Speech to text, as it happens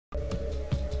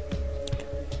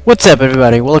What's up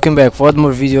everybody, welcome back for one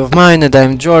more video of mine, and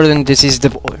I'm Jordan. This is the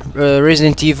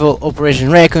Resident Evil Operation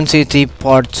Raccoon City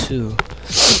Part 2.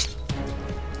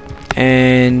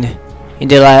 And in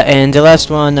the last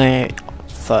one I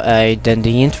done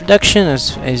the introduction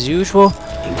as usual.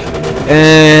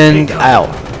 And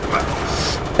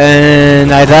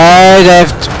and I died. I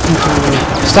have to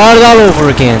start all over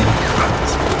again.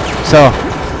 So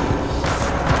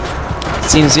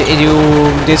since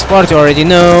this part you already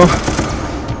know,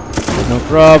 no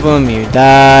problem, you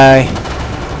die.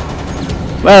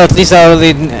 Well, at least I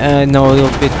already know a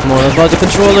little bit more about the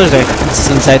controllers,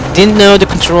 since I didn't know the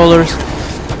controllers.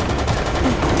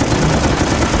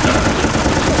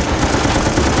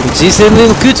 Which is a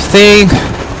little good thing.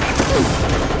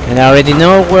 And I already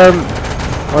know where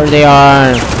they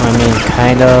are. I mean,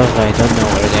 kind of. I don't know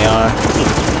where they are.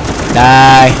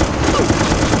 Die.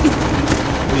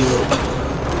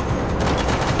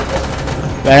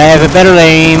 But I have a better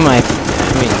aim. I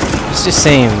mean, it's the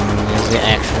same as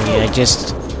actually. I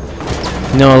just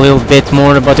know a little bit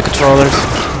more about the controllers.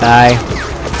 Die.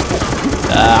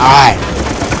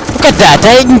 Look at that!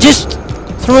 I just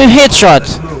threw a headshot.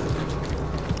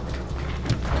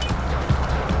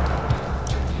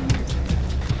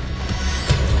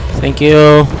 Thank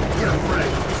you.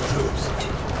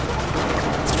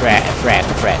 Frag.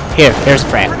 Here's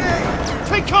frag.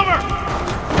 Take cover!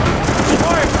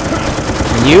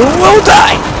 You will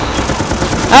die!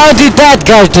 How did that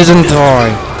guy didn't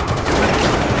die?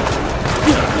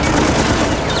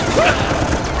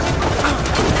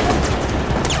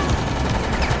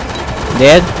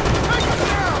 Dead?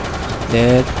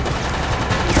 Dead.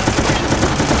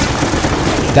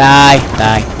 Die.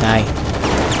 Die.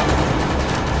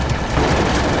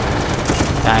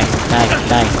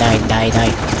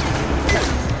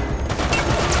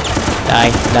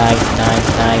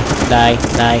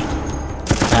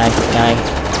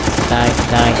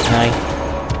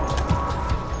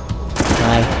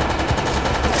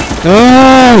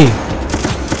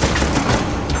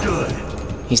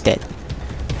 He's dead.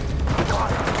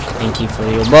 Thank you for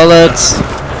your bullets.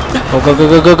 Go.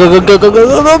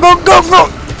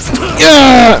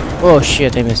 Yeah! Oh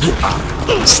shit, I missed.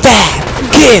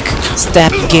 Stab! Kick!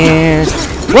 Stab again.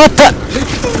 What the?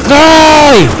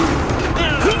 Die!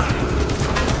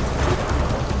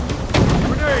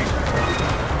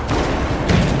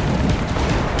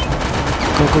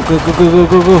 Go.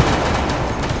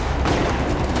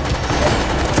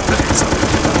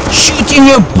 Shoot in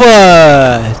your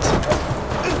butt!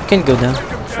 Can go down.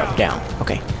 Drop down.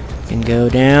 Okay. Can go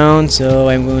down, so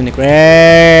I'm going to grab...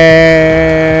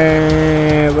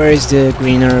 Where is the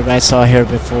green herb I saw here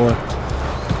before?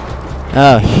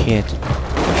 Oh shit.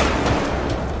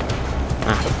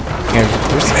 Here's the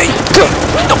first aid. Go!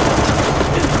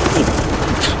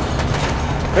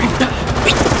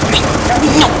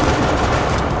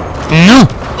 No!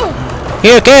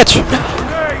 Here, catch!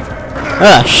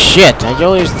 Ah, shit, I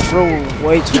always throw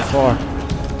way too far.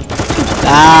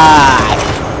 Die!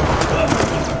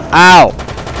 Ow!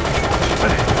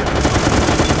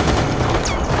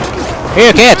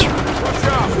 Here, catch!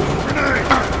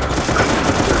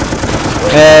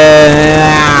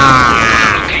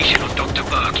 Location of Dr.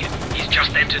 Birkin. He's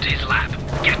just entered his lab.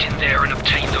 Get in there and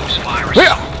obtain those virus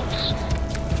samples.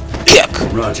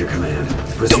 Roger, Command.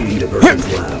 Proceeding to Birkin's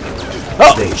lab.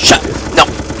 Oh, shut! No!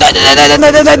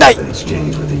 Die! In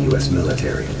exchange with the U.S.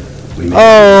 military.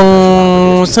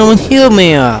 Oh, someone heal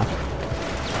me up.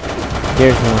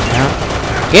 There's one now.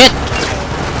 Get!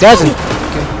 Doesn't.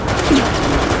 Okay.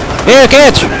 Here,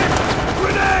 catch!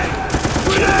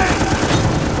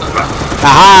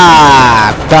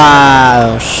 Aha!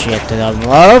 Oh shit, I'm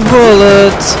out of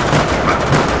bullets!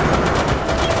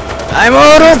 I'm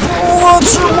out of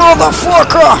bullets, you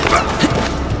motherfucker!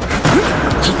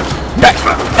 Die!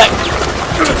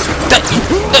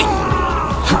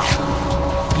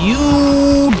 You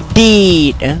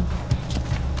did!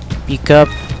 Pick up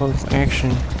of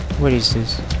action. What is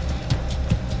this?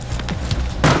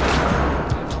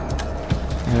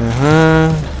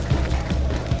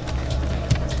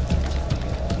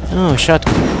 Oh,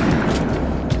 shotgun.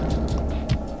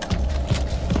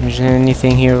 There's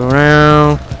anything here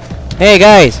around? Hey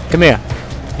guys, come here.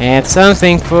 I have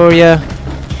something for you.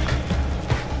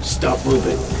 Stop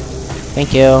moving.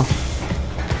 Thank you.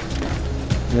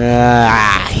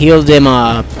 Heal them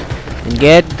up. And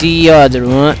get the other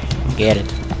one. Get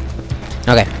it.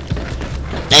 Okay.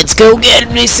 Let's go get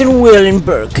Mr. William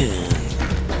Birkin.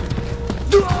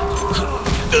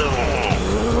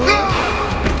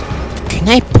 Can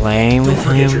I play with him?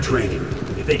 Forget your training.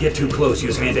 If they get too close,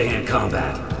 use hand-to-hand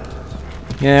combat.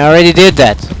 Yeah, I already did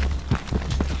that.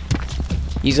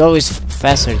 He's always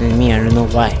faster than me, I don't know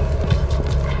why.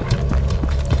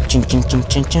 Ching ching ching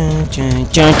ching ching ching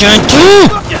ching ching ching!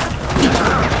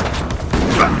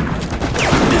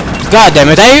 God damn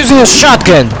it, I'm using a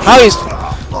shotgun! How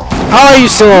are you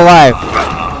still alive?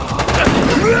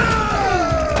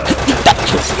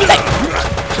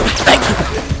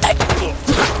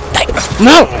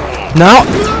 No! No!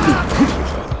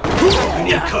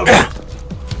 Yeah,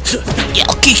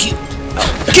 I'll kick you!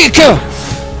 Kick you!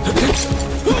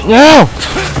 No!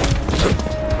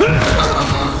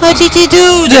 How did he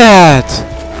do that?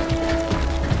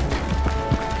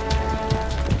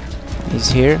 He's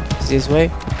here. It's this way.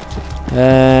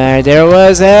 There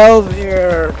was help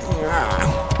here.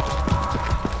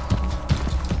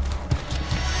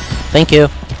 Thank you.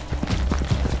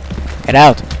 Get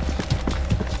out.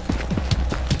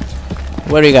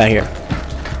 What do you got here?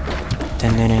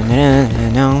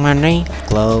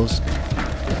 Close.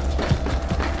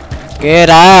 Get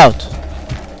out.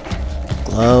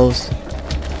 Close.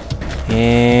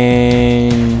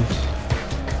 And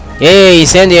hey,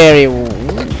 incendiary.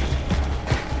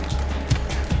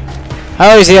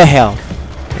 How is your health?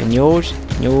 And yours?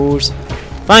 Yours?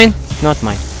 Fine, not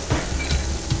mine.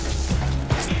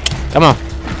 Come on.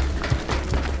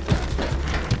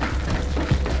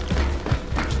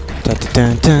 Dun,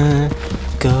 dun, dun.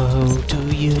 Go to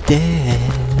your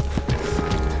death.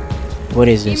 What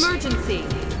is this? Emergency.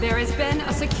 There has been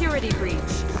a security breach.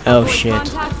 Oh Avoid shit.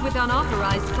 Contact with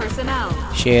unauthorized personnel.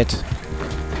 Shit.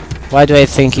 Why do I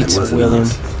think it's That wasn't William?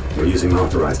 us. We're using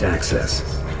authorized access.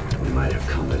 We might have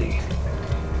company.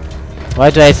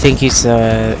 Why do I think it's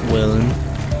William?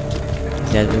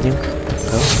 Is that William?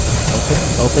 Go.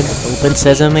 Open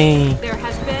sesame. There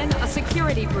has been a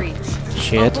security breach.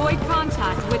 Shit. Avoid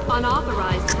contact with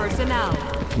unauthorized personnel.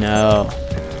 No.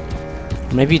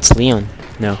 Maybe it's Leon.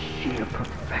 No. Sheer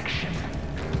perfection.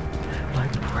 My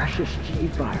precious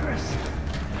G-virus.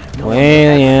 No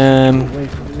William. one away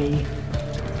from me.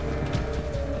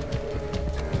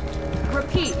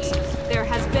 Repeat. There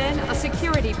has been a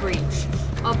security breach.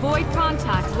 Avoid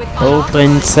contact with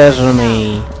Open unauthorized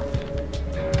sesame.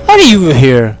 How are you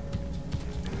here?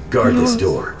 Guard this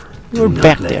door. You're Do not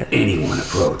back let there. anyone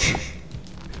approach.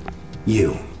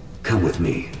 You, come with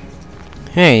me.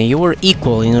 Hey, you were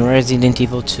equal in Resident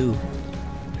Evil 2.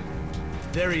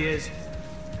 There he is.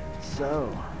 So,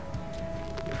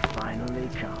 you finally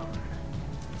come.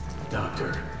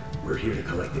 Doctor, we're here to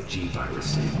collect the G-virus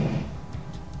sample.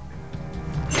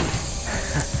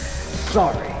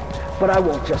 Sorry, but I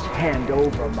won't just hand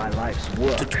over my life's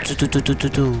work.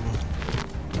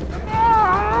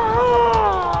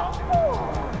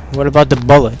 What about the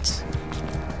bullets?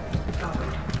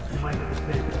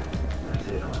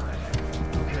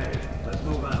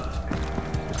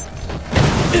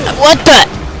 What the?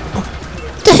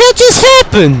 What the hell just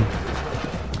happened?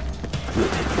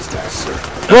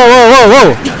 Whoa, whoa, whoa, whoa!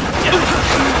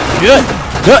 Good,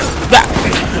 good, back.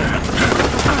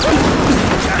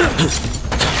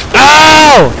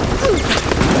 Ow!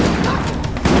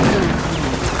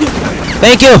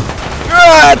 Thank you.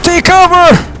 Take cover.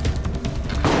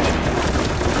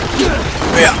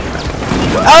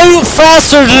 Are you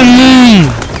faster than me?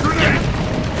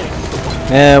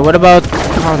 What about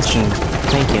punching?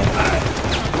 Thank you.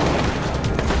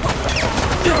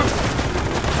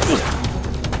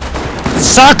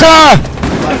 Sucker!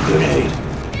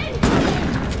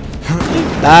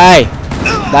 Die!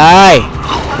 Die!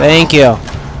 Thank you.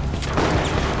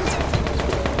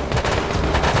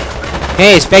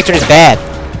 Hey, Spectre is bad.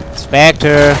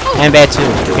 Spectre, I'm bad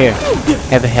too. Here,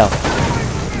 have a health.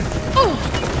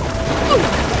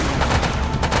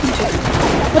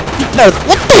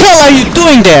 What the hell are you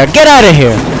doing there? Get out of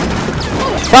here!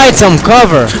 Find some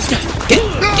cover!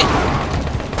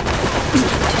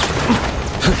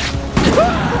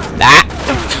 Ah.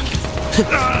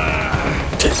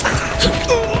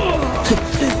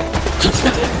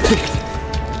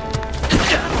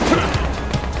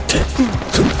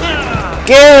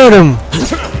 Get him!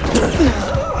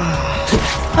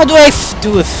 How do I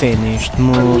do a finished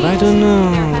move? I don't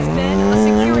know.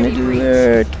 I wanna do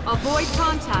it. Avoid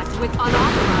contact with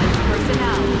unauthorized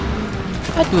personnel.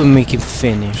 How do I make him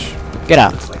finish? Get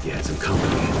out. Looks like you had some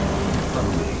company.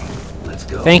 Follow me. Let's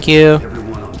go. Thank you.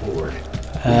 Everyone on board.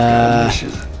 We've got a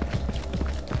mission.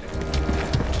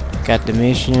 Got the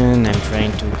mission. I'm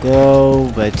trying to go,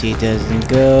 but he doesn't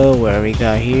go. Where we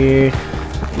got here?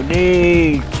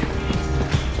 Grenade.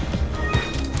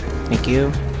 Thank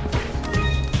you.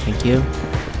 Thank you.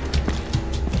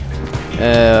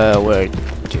 Where do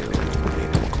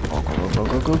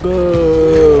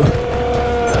go?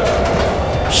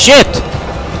 Shit!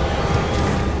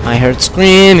 I heard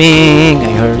screaming.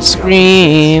 I heard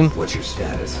scream. What's your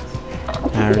status?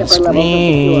 I heard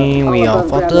scream. We all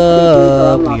fucked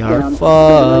up. We are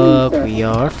fucked. We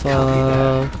are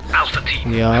fucked. Alpha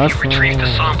team, We are have you retrieved the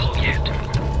fucked. sample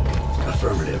yet?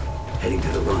 Affirmative. Heading to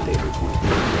the rendezvous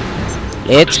point.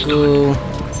 Let's go.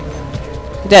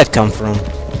 Where'd that come from?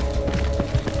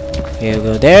 You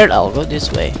go there, I'll go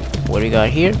this way. What do we got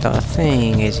here?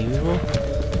 Nothing, as usual.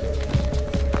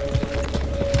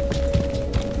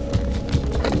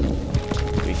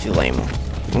 Refill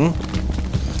ammo.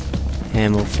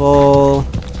 Ammo full.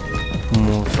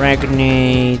 More frag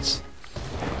grenades.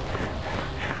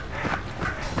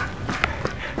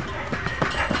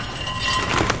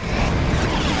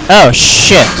 Oh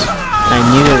shit! I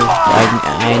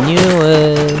knew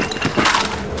it.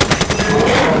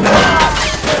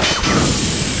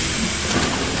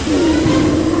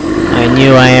 I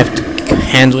knew I have to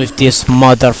handle with this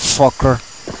motherfucker.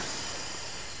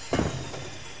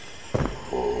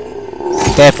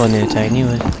 Step on it, I knew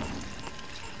it.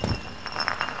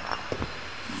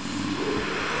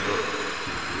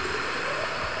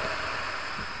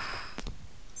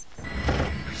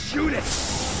 Shoot it!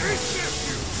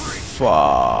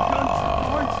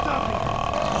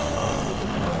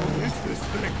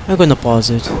 I'm gonna pause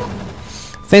it.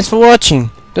 Thanks for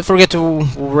watching. Don't forget to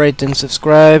rate and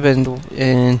subscribe, and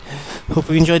hope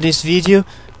you enjoyed this video.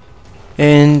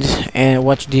 And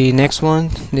watch the next one,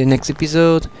 the next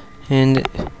episode. And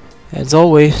as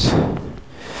always,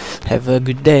 have a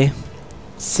good day.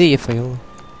 See you, for you.